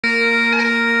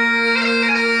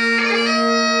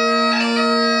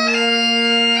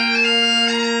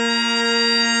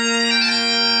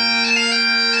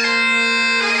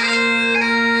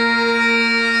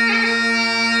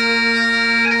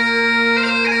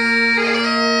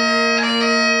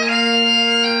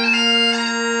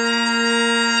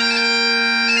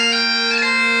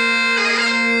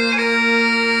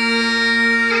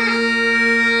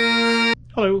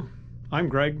I'm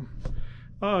Greg,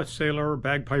 sailor,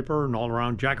 bagpiper, and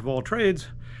all-around jack of all trades.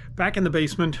 Back in the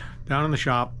basement, down in the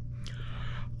shop.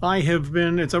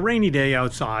 It's a rainy day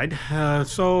outside,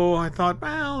 so I thought,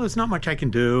 well, there's not much I can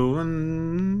do,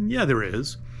 and yeah, there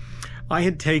is. I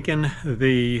had taken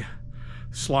the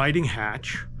sliding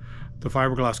hatch, the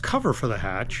fiberglass cover for the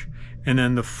hatch, and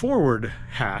then the forward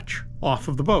hatch off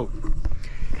of the boat.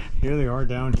 Here they are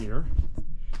down here.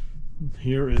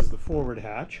 Here is the forward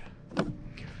hatch.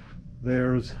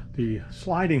 There's the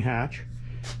sliding hatch,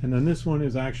 and then this one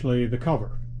is actually the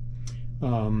cover.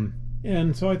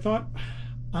 And so I thought,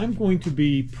 I'm going to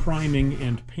be priming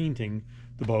and painting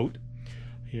the boat.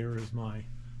 Here is my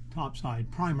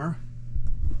topside primer.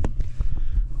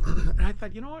 And I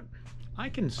thought, you know what? I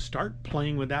can start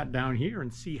playing with that down here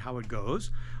and see how it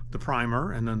goes. The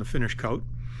primer and then the finish coat.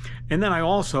 And then I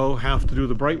also have to do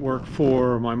the bright work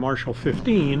for my Marshall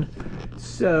 15.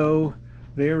 So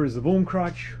there is the boom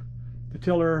crutch, the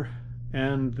tiller,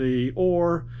 and the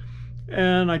oar.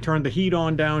 And I turned the heat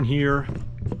on down here.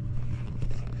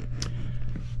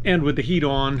 And with the heat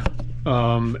on,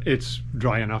 it's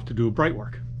dry enough to do bright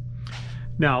work.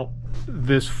 Now,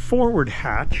 this forward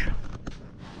hatch,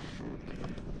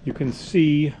 you can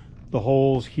see the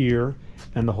holes here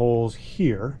and the holes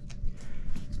here.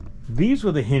 These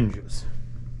were the hinges.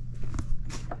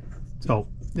 So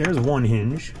there's one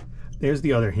hinge, there's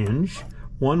the other hinge.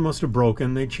 One must have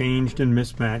broken, they changed and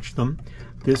mismatched them.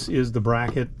 This is the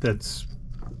bracket that's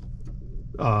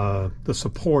the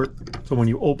support, so when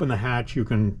you open the hatch you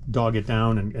can dog it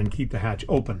down and keep the hatch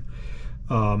open.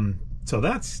 So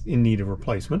that's in need of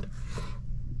replacement.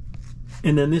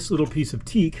 And then this little piece of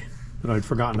teak that I'd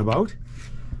forgotten about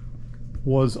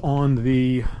was on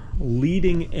the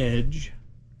leading edge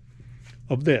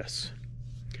of this.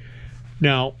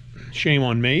 Now, shame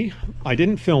on me, I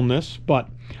didn't film this, but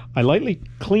I lightly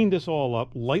cleaned this all up,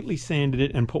 lightly sanded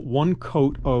it, and put one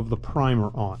coat of the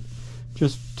primer on,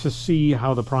 just to see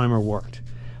how the primer worked.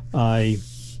 I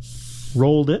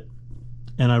rolled it,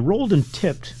 and I rolled and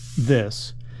tipped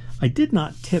this. I did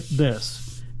not tip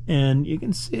this, and you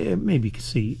can see, maybe you can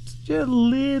see, just a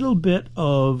little bit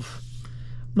of,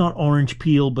 not orange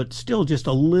peel, but still just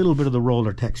a little bit of the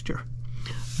roller texture.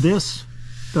 This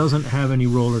doesn't have any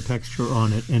roller texture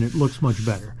on it, and it looks much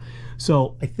better.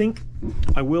 So I think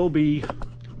I will be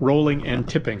rolling and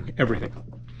tipping everything.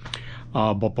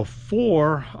 But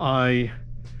before I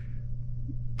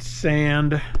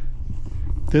sand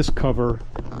this cover,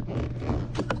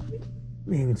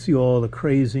 you can see all the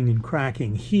crazing and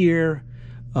cracking here,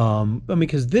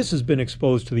 because this has been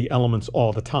exposed to the elements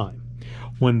all the time.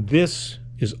 When this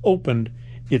is opened,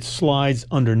 it slides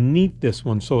underneath this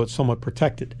one, so it's somewhat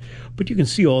protected. But you can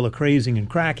see all the crazing and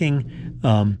cracking.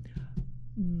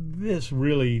 This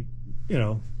really,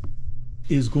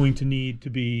 is going to need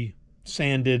to be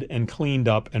sanded and cleaned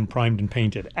up and primed and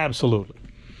painted. Absolutely.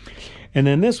 And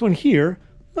then this one here,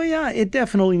 well, yeah, it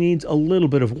definitely needs a little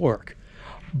bit of work.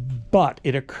 But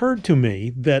it occurred to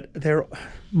me that there are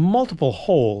multiple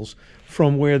holes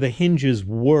from where the hinges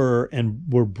were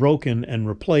broken and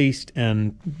replaced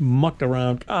and mucked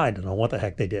around. I don't know what the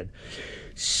heck they did.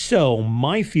 So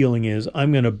my feeling is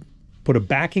I'm going to put a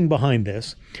backing behind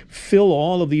this, fill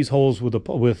all of these holes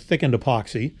with thickened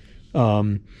epoxy,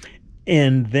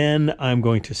 and then I'm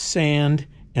going to sand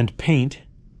and paint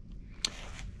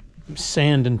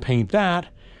that.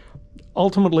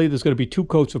 Ultimately, there's going to be 2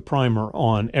 coats of primer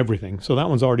on everything. So that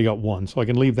one's already got one, so I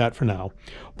can leave that for now.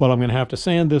 But I'm going to have to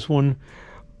sand this one,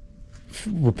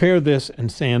 repair this,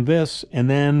 and sand this, and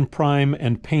then prime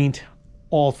and paint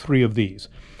all 3 of these.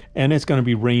 And it's going to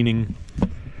be raining.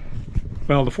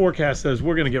 Well, the forecast says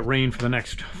we're going to get rain for the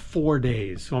next 4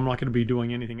 days. So I'm not going to be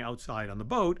doing anything outside on the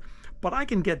boat. But I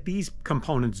can get these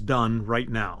components done right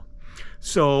now.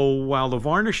 So while the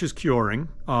varnish is curing,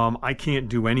 I can't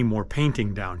do any more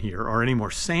painting down here or any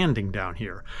more sanding down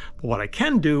here. But what I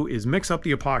can do is mix up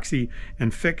the epoxy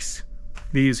and fix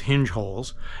these hinge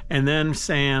holes, and then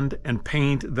sand and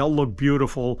paint. They'll look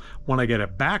beautiful when I get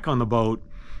it back on the boat.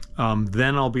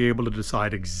 Then I'll be able to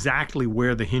decide exactly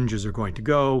where the hinges are going to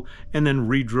go, and then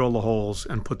re-drill the holes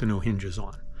and put the new hinges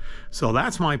on. So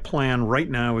that's my plan right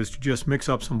now, is to just mix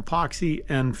up some epoxy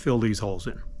and fill these holes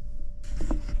in.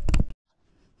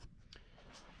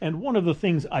 And one of the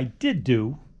things I did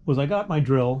do was I got my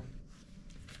drill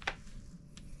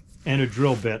and a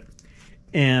drill bit,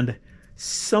 and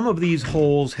some of these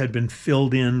holes had been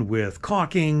filled in with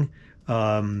caulking.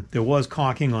 There was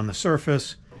caulking on the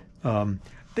surface.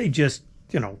 They just,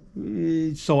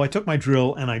 so I took my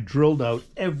drill and I drilled out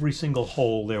every single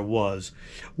hole there was.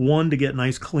 One, to get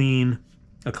nice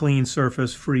a clean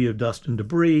surface free of dust and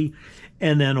debris,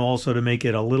 and then also to make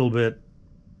it a little bit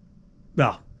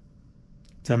well,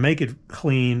 to make it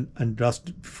clean and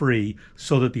dust free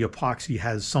so that the epoxy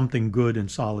has something good and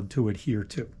solid to adhere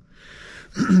to.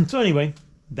 So anyway,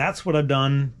 that's what I've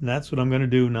done. That's what I'm going to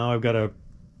do. Now I've got to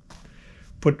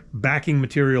put backing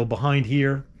material behind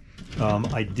here.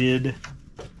 I did.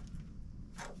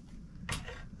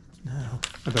 Now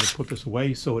I've got to put this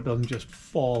away so it doesn't just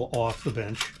fall off the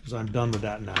bench, because I'm done with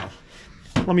that now.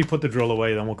 Let me put the drill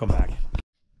away, then we'll come back.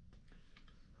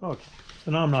 Okay,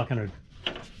 so now I'm not going to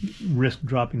risk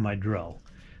dropping my drill.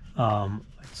 It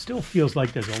still feels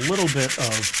like there's a little bit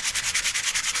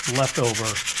of leftover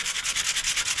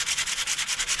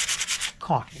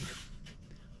caulking.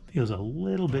 Feels a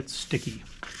little bit sticky.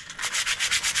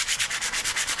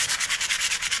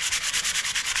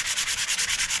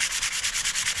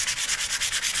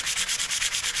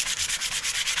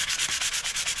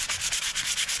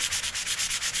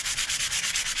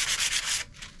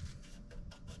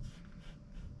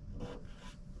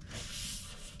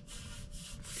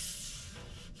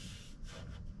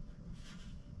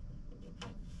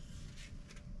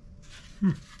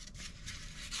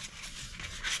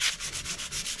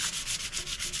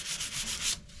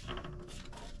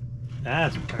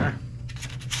 That's better.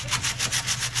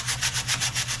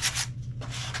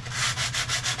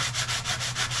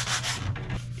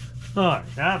 All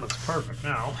right, that looks perfect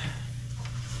now.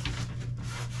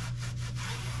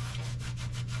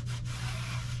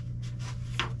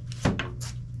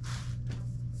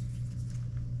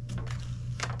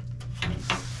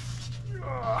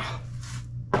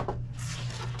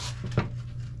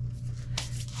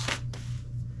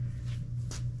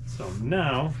 So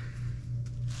now,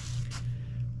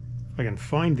 if I can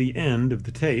find the end of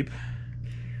the tape,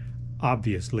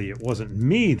 obviously it wasn't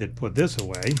me that put this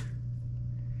away,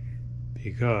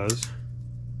 because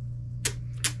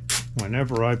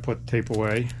whenever I put tape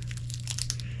away,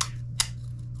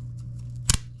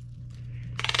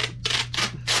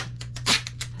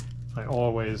 I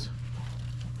always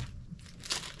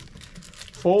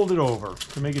fold it over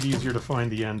to make it easier to find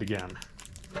the end again.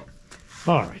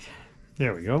 All right,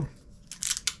 there we go.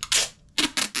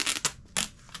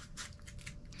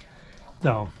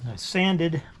 So I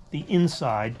sanded the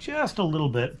inside just a little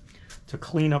bit to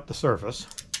clean up the surface,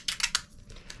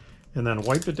 and then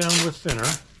wiped it down with thinner.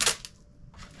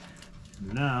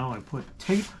 Now I put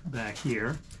tape back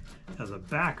here as a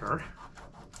backer.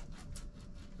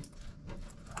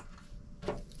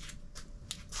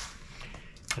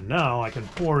 And now I can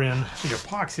pour in the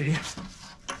epoxy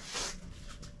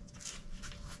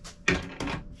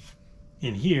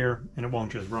in here, and it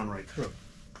won't just run right through.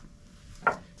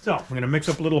 So I'm going to mix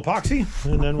up a little epoxy,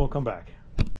 and then we'll come back.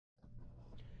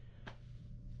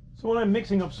 So when I'm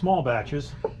mixing up small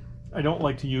batches, I don't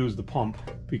like to use the pump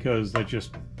because that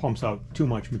just pumps out too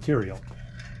much material.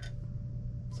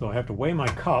 So I have to weigh my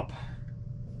cup.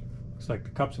 Looks like the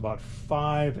cup's about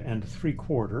 5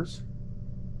 3/4.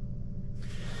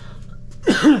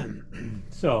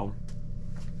 So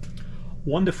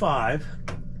 1 to 5.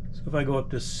 So if I go up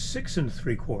to 6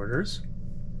 3/4,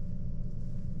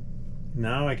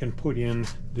 now I can put in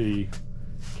the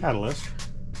catalyst.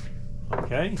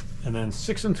 Okay, and then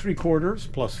 6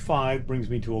 3/4 plus 5 brings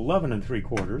me to 11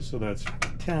 3/4, so that's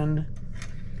 10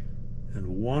 and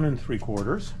 1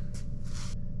 3/4.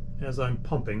 As I'm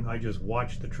pumping, I just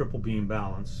watch the triple beam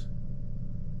balance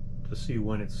to see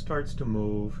when it starts to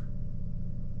move.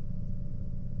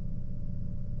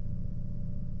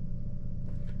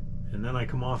 And then I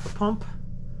come off the pump,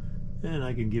 and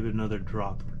I can give it another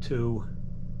drop or two.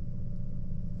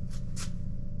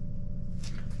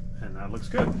 And that looks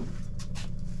good.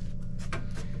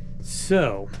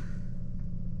 So,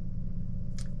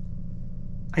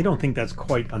 I don't think that's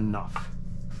quite enough.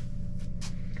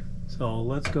 So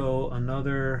let's go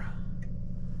another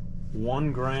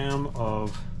 1 gram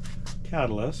of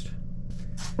catalyst.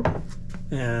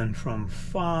 And from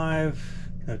 2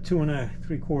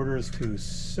 3/4 to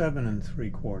 7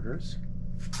 3/4.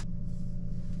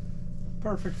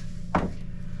 Perfect.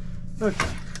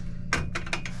 Okay.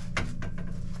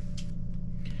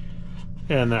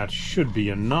 And that should be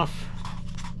enough.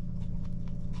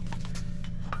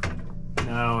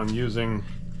 Now I'm using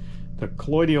the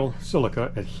colloidal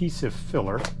silica adhesive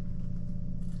filler.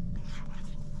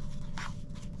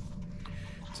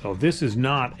 So this is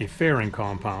not a fairing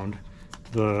compound.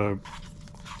 The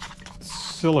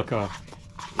silica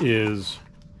is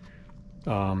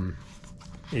a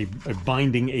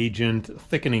binding agent, a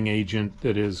thickening agent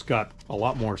that has got a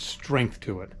lot more strength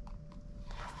to it.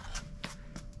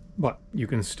 But you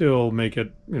can still make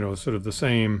it, you know, sort of the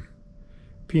same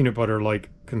peanut butter-like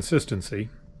consistency.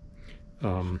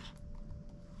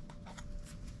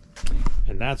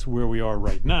 And that's where we are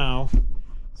right now.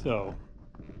 So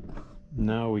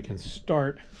now we can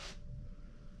start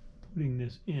putting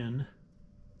this in.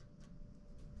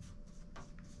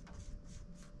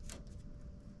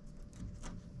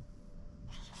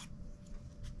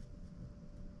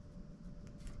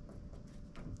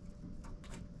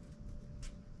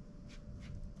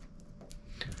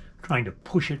 Trying to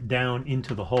push it down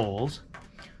into the holes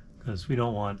because we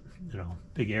don't want, you know,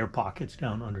 big air pockets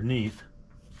down underneath.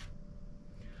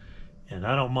 And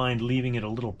I don't mind leaving it a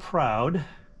little proud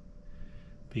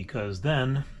because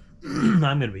then I'm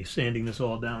going to be sanding this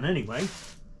all down anyway.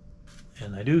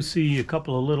 And I do see a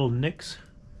couple of little nicks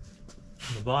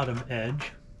on the bottom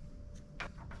edge.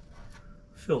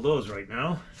 Fill those right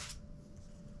now.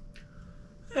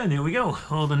 And here we go,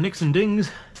 all the nicks and dings.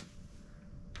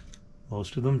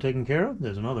 Most of them taken care of.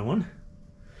 There's another one.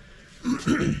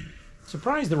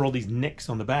 Surprised there are all these nicks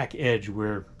on the back edge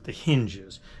where the hinge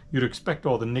is. You'd expect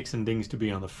all the nicks and dings to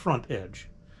be on the front edge.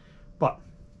 But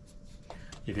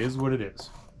it is what it is.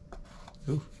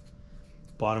 Ooh.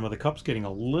 Bottom of the cup's getting a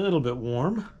little bit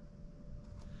warm.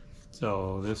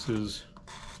 So this is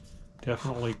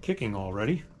definitely kicking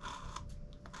already.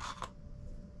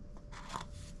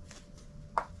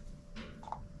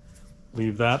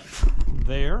 Leave that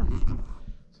there.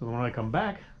 So when I come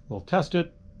back, we'll test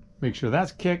it, make sure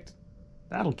that's kicked.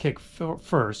 That'll kick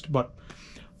first, but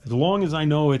as long as I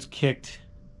know it's kicked,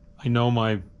 I know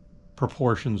my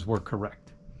proportions were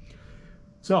correct.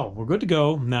 So we're good to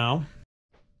go now.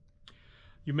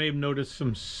 You may have noticed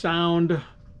some sound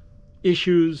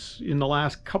issues in the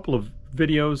last couple of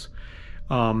videos.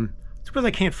 It's because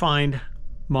I can't find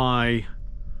my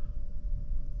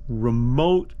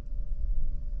remote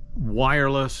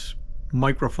wireless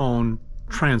microphone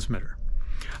transmitter.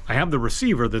 I have the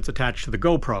receiver that's attached to the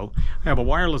GoPro. I have a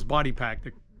wireless body pack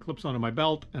that clips onto my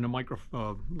belt and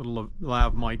a little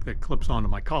lav mic that clips onto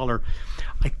my collar.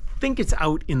 I think it's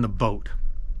out in the boat.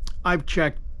 I've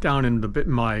checked down in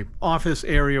my office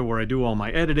area where I do all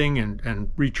my editing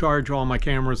and recharge all my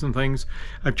cameras and things.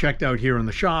 I've checked out here in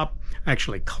the shop,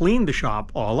 actually cleaned the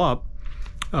shop all up,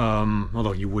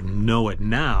 although you wouldn't know it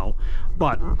now,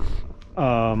 but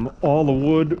all the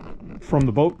wood from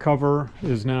the boat cover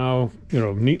is now, you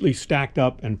know, neatly stacked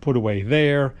up and put away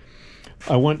there.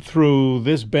 I went through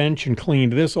this bench and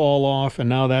cleaned this all off, and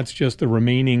now that's just the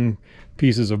remaining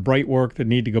pieces of bright work that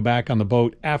need to go back on the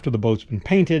boat after the boat's been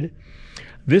painted.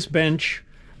 This bench,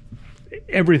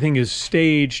 everything is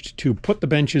staged to put the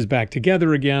benches back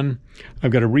together again.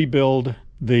 I've got to rebuild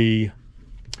the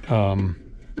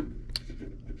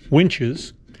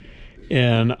winches,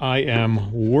 and I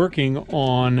am working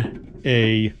on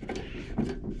a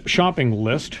shopping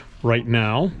list right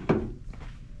now.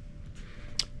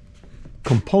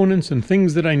 Components and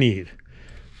things that I need.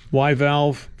 Y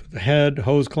valve for the head,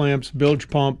 hose clamps, bilge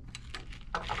pump,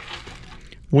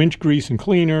 winch grease and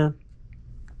cleaner.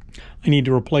 I need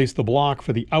to replace the block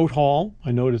for the out haul.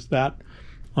 I noticed that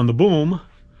on the boom.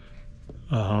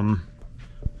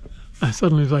 I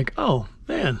suddenly was like, oh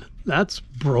man, that's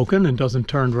broken and doesn't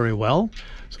turn very well.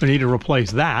 So I need to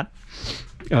replace that.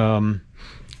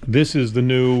 This is the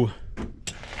new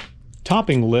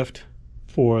topping lift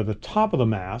for the top of the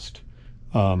mast.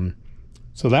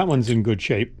 So that one's in good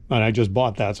shape, and I just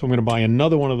bought that. So I'm going to buy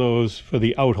another one of those for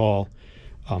the out haul.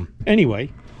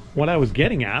 Anyway, what I was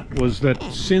getting at was that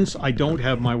since I don't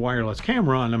have my wireless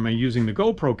camera and I'm using the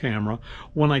GoPro camera,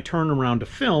 when I turn around to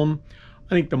film,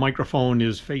 I think the microphone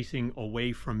is facing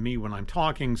away from me when I'm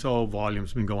talking, so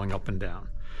volume's been going up and down.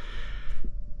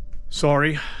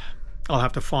 Sorry, I'll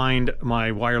have to find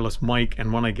my wireless mic,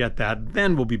 and when I get that,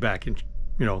 then we'll be back in,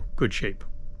 you know, good shape.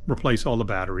 Replace all the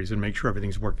batteries and make sure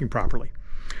everything's working properly.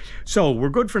 So we're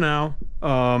good for now.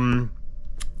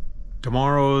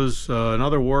 Tomorrow's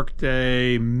another work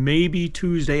day, maybe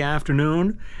Tuesday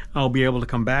afternoon. I'll be able to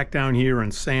come back down here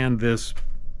and sand this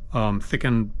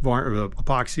thickened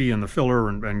epoxy and the filler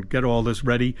and get all this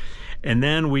ready. And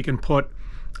then we can put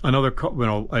another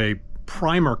a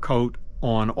primer coat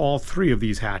on all three of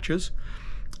these hatches,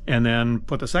 and then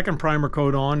put the second primer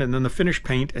coat on, and then the finish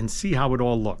paint, and see how it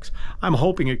all looks. I'm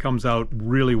hoping it comes out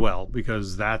really well,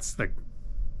 because that's the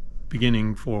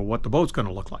beginning for what the boat's going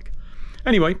to look like.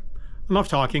 Anyway, enough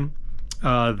talking.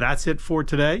 That's it for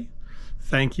today.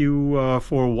 Thank you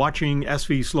for watching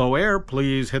SV Slow Air.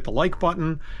 Please hit the like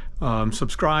button,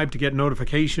 subscribe to get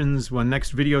notifications when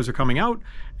next videos are coming out,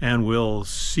 and we'll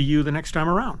see you the next time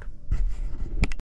around.